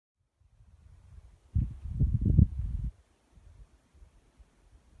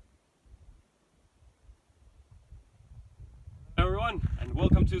and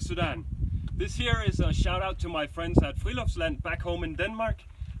welcome to Sudan. This here is a shout out to my friends at Friluftsland back home in Denmark.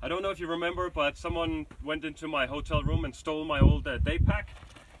 I don't know if you remember, but someone went into my hotel room and stole my old day pack.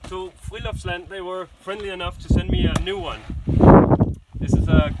 So Friluftsland, they were friendly enough to send me a new one. This is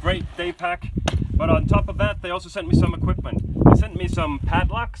a great day pack, but on top of that they also sent me some equipment. They sent me some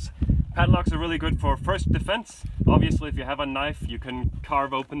padlocks. Padlocks are really good for first defense. Obviously if you have a knife you can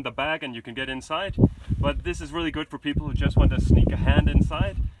carve open the bag and you can get inside. But this is really good for people who just want to sneak a hand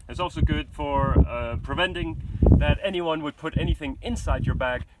inside. It's also good for preventing that anyone would put anything inside your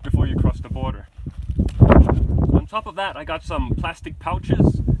bag before you cross the border. On top of that I got some plastic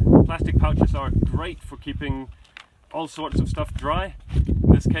pouches. Plastic pouches are great for keeping all sorts of stuff dry.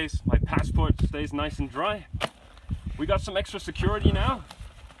 In this case my passport stays nice and dry. We got some extra security now.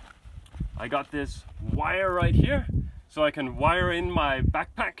 I got this wire right here, so I can wire in my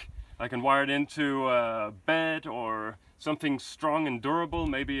backpack. I can wire it into a bed or something strong and durable,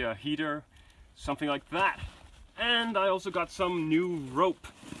 maybe a heater, something like that. And I also got some new rope.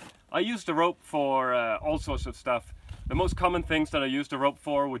 I use the rope for all sorts of stuff. The most common things that I use the rope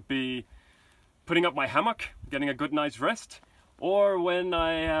for would be putting up my hammock, getting a good night's rest, or when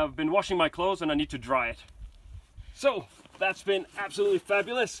I have been washing my clothes and I need to dry it. So that's been absolutely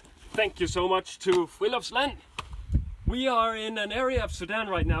fabulous. Thank you so much to Friluftsland. We are in an area of Sudan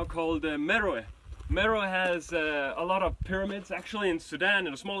right now called Meroë. Meroë has a lot of pyramids. Actually in Sudan,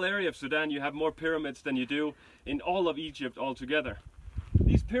 in a small area of Sudan, you have more pyramids than you do in all of Egypt altogether.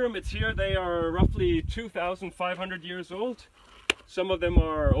 These pyramids here, they are roughly 2,500 years old. Some of them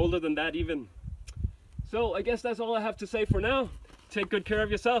are older than that even. So I guess that's all I have to say for now. Take good care of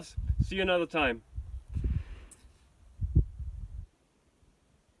yourselves. See you another time.